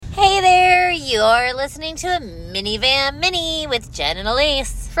You're listening to a Minivan Mini with Jen and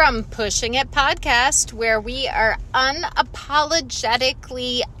Elise. From Pushing It Podcast, where we are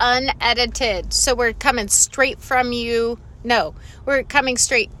unapologetically unedited. So we're coming straight from you. No, we're coming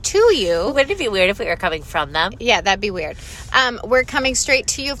straight to you. Wouldn't it be weird if we were coming from them? Yeah, that'd be weird. We're coming straight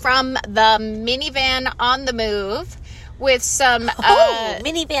to you from the minivan on the move with some...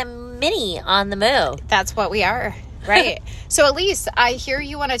 Minivan Mini on the move. That's what we are. Right. So, Elise, I hear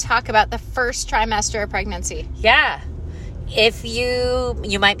you want to talk about the first trimester of pregnancy. Yeah. If you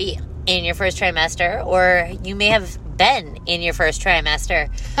might be in your first trimester, or you may have been in your first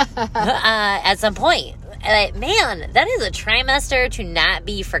trimester at some point. Man, that is a trimester to not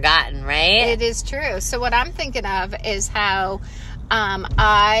be forgotten, right? It is true. So what I'm thinking of is how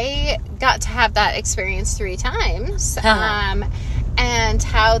I got to have that experience 3 times. And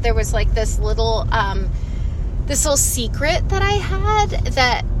how there was like this little secret that I had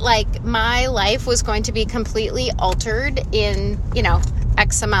that like my life was going to be completely altered in,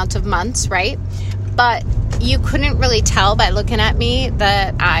 X amount of months, right? But you couldn't really tell by looking at me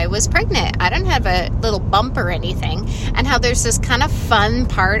that I was pregnant. I didn't have a little bump or anything. And how there's this kind of fun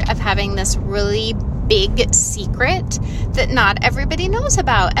part of having this really big secret that not everybody knows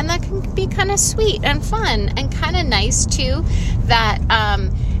about. And that can be kind of sweet and fun and kind of nice too, that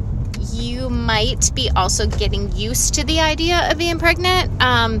you might be also getting used to the idea of being pregnant.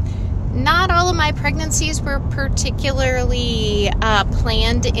 Not all of my pregnancies were particularly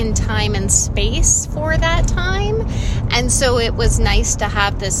planned in time and space for that time. And so it was nice to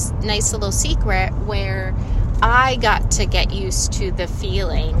have this nice little secret where I got to get used to the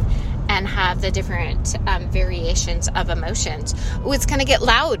feeling and have the different variations of emotions. Oh, it's going to get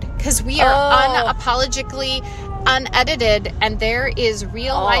loud because we are unapologetically unedited, and there is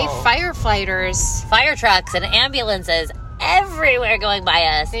real life firefighters, fire trucks and ambulances everywhere going by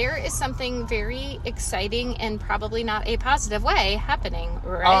us. There is something very exciting and probably not a positive way happening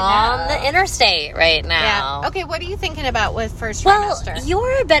right on now. the interstate right now. Yeah. Okay, what are you thinking about with first trimester? Well,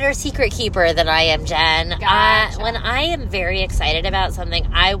 you're a better secret keeper than I am, Jen. Gotcha. When I am very excited about something,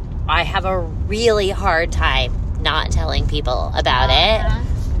 I have a really hard time not telling people about it.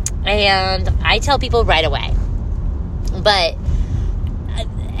 And I tell people right away. But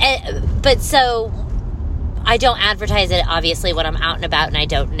so I don't advertise it, obviously, when I'm out and about and I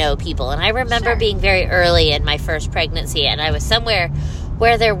don't know people. And I remember being very early in my first pregnancy, and I was somewhere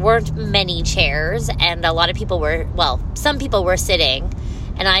where there weren't many chairs, and a lot of people some people were sitting,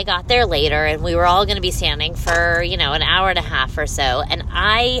 and I got there later, and we were all going to be standing for, an hour and a half or so, and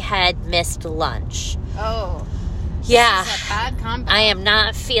I had missed lunch. Oh. Yeah. This is a bad combo. I am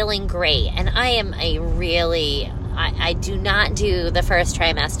not feeling great, and I am I do not do the first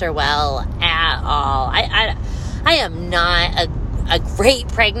trimester well at all. I am not a great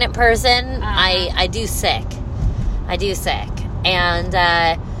pregnant person. I do sick. And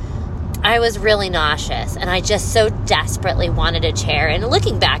I was really nauseous, and I just so desperately wanted a chair. And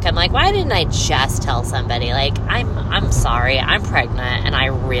looking back, I'm like, why didn't I just tell somebody? Like, I'm sorry, I'm pregnant, and I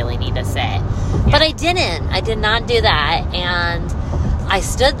really need to sit. Yeah. But I didn't. I did not do that, and I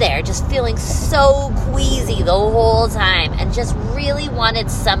stood there just feeling so queasy the whole time and just really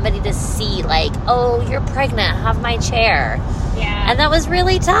wanted somebody to see, like, oh, you're pregnant, have my chair. Yeah. And that was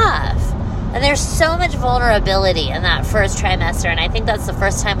really tough. And there's so much vulnerability in that first trimester, and I think that's the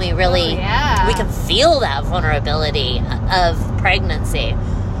first time we really, we can feel that vulnerability of pregnancy.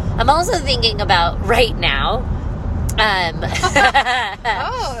 I'm also thinking about right now, I'm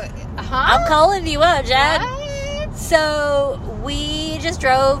calling you out, Jen. What? So we just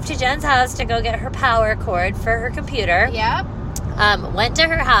drove to Jen's house to go get her power cord for her computer. Yep. Went to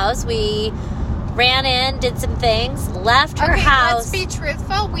her house. We ran in, did some things, left her house. Let's be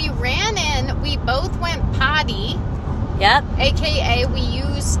truthful. We ran in. We both went potty. Yep. AKA we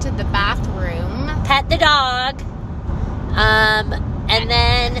used the bathroom. Pet the dog. And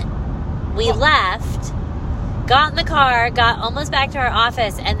then we left, got in the car, got almost back to our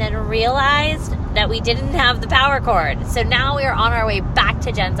office, and then realized that we didn't have the power cord. So now we are on our way back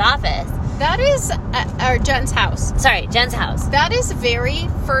to Jen's office. That is Jen's house. Sorry, Jen's house. That is very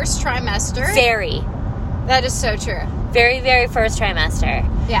first trimester. Very. That is so true. Very, very first trimester.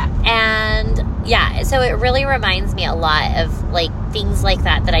 Yeah. And yeah, so it really reminds me a lot of like things like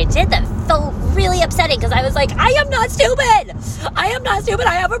that I did that felt really upsetting because I was like, I am not stupid. I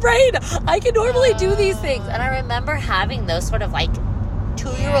have a brain. I can normally do these things. And I remember having those sort of like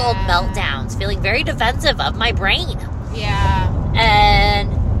 2-year-old meltdowns, feeling very defensive of my brain. Yeah.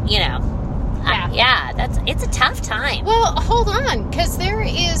 And, It's a tough time. Well, hold on, because there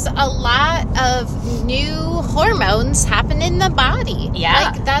is a lot of new hormones happening in the body.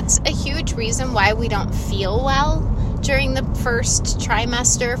 Yeah. Like, that's a huge reason why we don't feel well during the first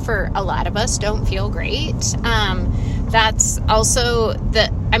trimester. For a lot of us, don't feel great. That's also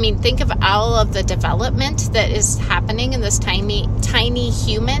think of all of the development that is happening in this tiny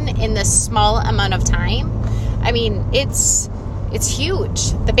human in this small amount of time. I mean, it's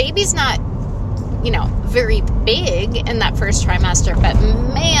huge. The baby's not, very big in that first trimester, but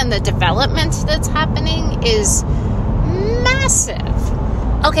man, the development that's happening is massive.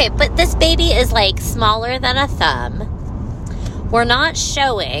 Okay, but this baby is like smaller than a thumb. We're not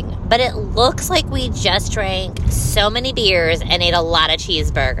showing, but it looks like we just drank so many beers and ate a lot of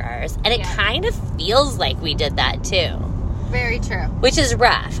cheeseburgers. And it kind of feels like we did that too. Very true. Which is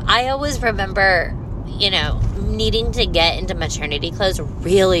rough. I always remember, needing to get into maternity clothes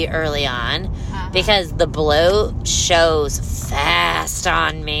really early on because the bloat shows fast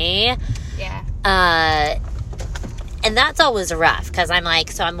on me. Yeah. And that's always rough because I'm like,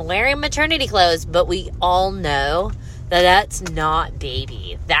 so I'm wearing maternity clothes, but we all know that's not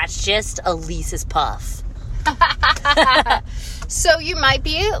baby. That's just Elise's puff. So you might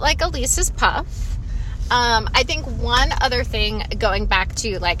be like Elise's puff. I think one other thing, going back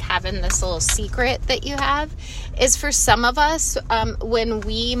to like having this little secret that you have, is for some of us, when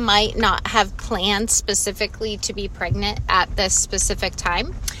we might not have planned specifically to be pregnant at this specific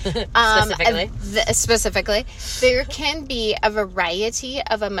time, specifically, there can be a variety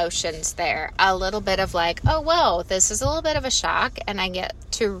of emotions there. A little bit of like, oh, well, this is a little bit of a shock, and I get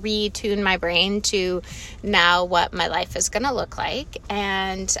to retune my brain to now what my life is going to look like.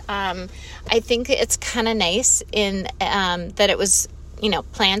 And I think it's kind of nice in that it was,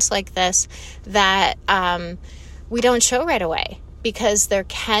 planned like this, that we don't show right away, because there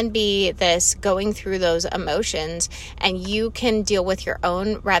can be this going through those emotions, and you can deal with your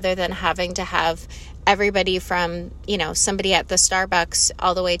own rather than having to have everybody from, somebody at the Starbucks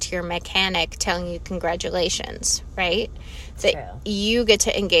all the way to your mechanic telling you congratulations, right? That True. You get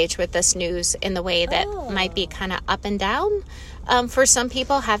to engage with this news in the way that might be kind of up and down. For some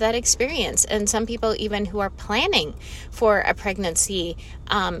people have that experience, and some people even who are planning for a pregnancy,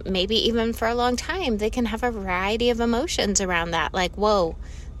 maybe even for a long time, they can have a variety of emotions around that. Like, whoa,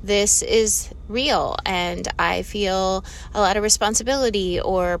 this is real, and I feel a lot of responsibility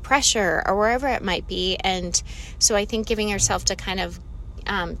or pressure or wherever it might be. And so I think giving yourself to kind of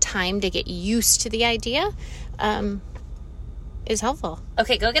time to get used to the idea is helpful.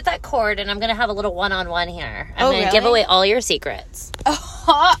 Okay, go get that cord, and I'm going to have a little one-on-one here. I'm Oh, going to really? give away all your secrets.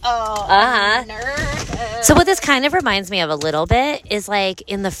 Uh-oh. Uh-huh. Nervous. So what this kind of reminds me of a little bit is like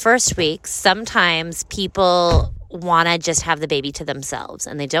in the first week, sometimes people want to just have the baby to themselves,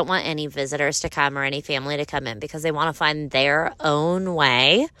 and they don't want any visitors to come or any family to come in because they want to find their own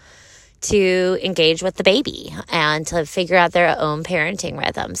way to engage with the baby and to figure out their own parenting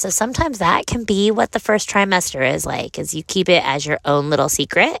rhythm. So sometimes that can be what the first trimester is like, is you keep it as your own little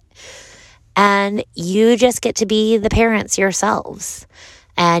secret, and you just get to be the parents yourselves,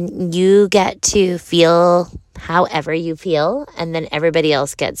 and you get to feel however you feel, and then everybody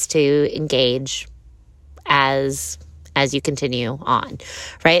else gets to engage as you continue on,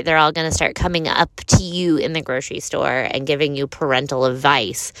 right? They're all going to start coming up to you in the grocery store and giving you parental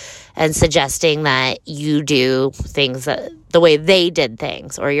advice and suggesting that you do things the way they did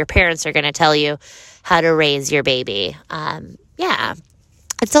things, or your parents are going to tell you how to raise your baby.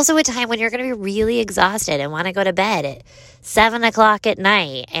 It's also a time when you're going to be really exhausted and want to go to bed at 7 o'clock at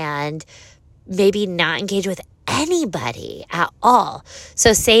night and maybe not engage with anybody at all.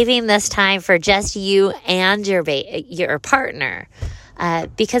 So saving this time for just you and your partner,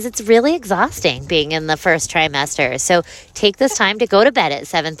 because it's really exhausting being in the first trimester. So take this time to go to bed at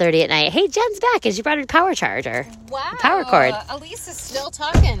 7:30 at night. Hey, Jen's back, and she brought her power charger. Wow. Power cord. Elise is still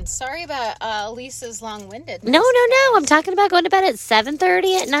talking. Sorry about Elise's long-winded. No. I'm talking about going to bed at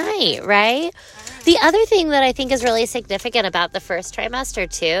 7:30 at night, right? The other thing that I think is really significant about the first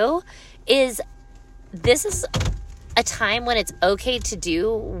trimester too is this is a time when it's okay to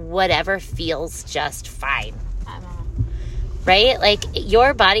do whatever feels just fine. Right? Like,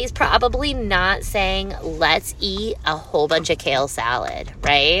 your body's probably not saying, let's eat a whole bunch of kale salad,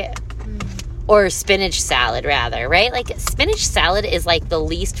 right? Or spinach salad, rather, right? Like, spinach salad is like the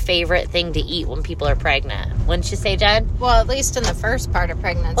least favorite thing to eat when people are pregnant. Wouldn't you say, Jen? Well, at least in the first part of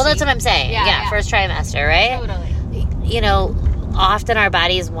pregnancy. Well, that's what I'm saying. Yeah, first trimester, right? Totally. Often our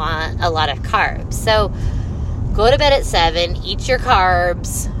bodies want a lot of carbs. So go to bed at 7, eat your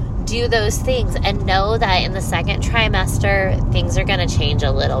carbs, do those things and know that in the second trimester, things are going to change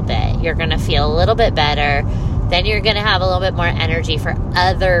a little bit. You're going to feel a little bit better. Then you're going to have a little bit more energy for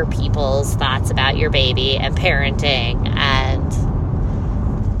other people's thoughts about your baby and parenting and,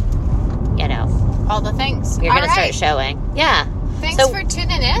 you know, all the things. You're going to start showing. Yeah. Thanks for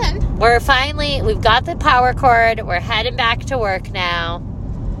tuning in. We've got the power cord. We're heading back to work now.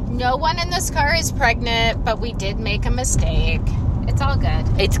 No one in this car is pregnant, but we did make a mistake. It's all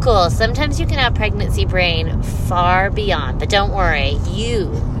good. It's cool. Sometimes you can have pregnancy brain far beyond, but don't worry. You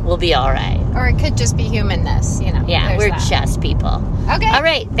will be all right. Or it could just be humanness, you know. Yeah, we're just people. Okay. All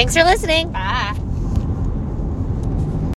right. Thanks for listening. Bye.